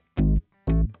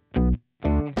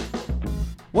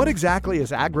What exactly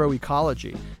is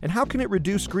agroecology, and how can it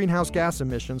reduce greenhouse gas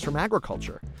emissions from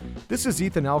agriculture? This is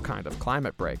Ethan Elkind of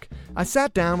Climate Break. I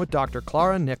sat down with Dr.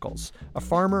 Clara Nicholls, a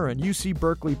farmer and UC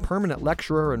Berkeley permanent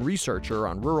lecturer and researcher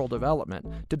on rural development,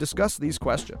 to discuss these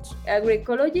questions.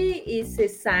 Agroecology is a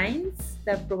science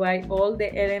that provides all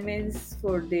the elements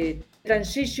for the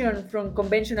transition from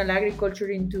conventional agriculture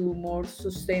into more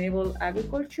sustainable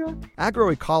agriculture.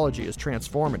 Agroecology is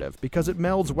transformative because it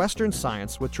melds Western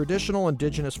science with traditional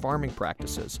indigenous farming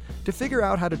practices to figure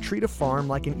out how to treat a farm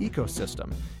like an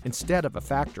ecosystem instead of a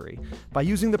factory by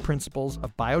using the principles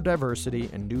of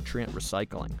biodiversity and nutrient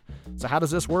recycling. So how does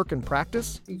this work in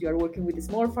practice? If you are working with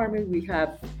small farmers, we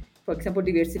have, for example,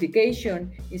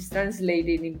 diversification is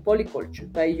translated in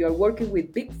polyculture. But if you are working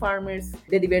with big farmers,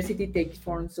 the diversity takes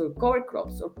forms of cover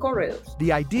crops or corridors.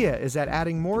 The idea is that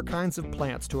adding more kinds of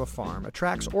plants to a farm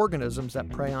attracts organisms that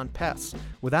prey on pests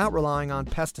without relying on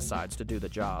pesticides to do the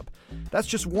job. That's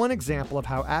just one example of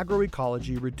how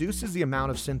agroecology reduces the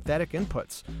amount of synthetic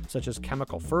inputs, such as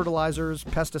chemical fertilizers,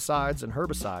 pesticides, and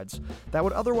herbicides, that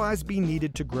would otherwise be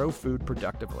needed to grow food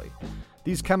productively.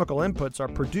 These chemical inputs are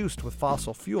produced with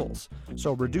fossil fuels,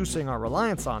 so reducing our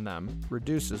reliance on them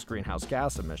reduces greenhouse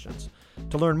gas emissions.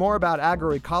 To learn more about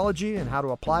agroecology and how to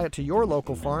apply it to your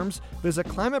local farms, visit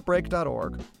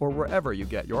climatebreak.org or wherever you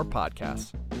get your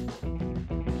podcasts.